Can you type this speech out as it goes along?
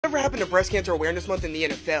whatever happened to Breast Cancer Awareness Month in the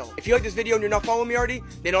NFL? If you like this video and you're not following me already,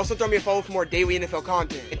 then also throw me a follow for more daily NFL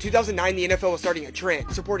content. In 2009, the NFL was starting a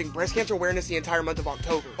trend, supporting breast cancer awareness the entire month of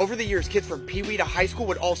October. Over the years, kids from Pee Wee to high school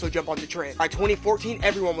would also jump on the trend. By 2014,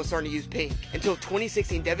 everyone was starting to use pink. Until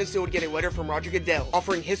 2016, Devin Still would get a letter from Roger Goodell,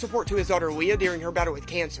 offering his support to his daughter Leah during her battle with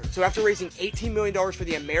cancer. So after raising $18 million for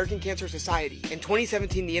the American Cancer Society, in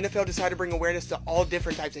 2017, the NFL decided to bring awareness to all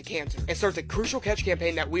different types of cancer, and starts a Crucial Catch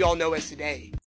campaign that we all know as today.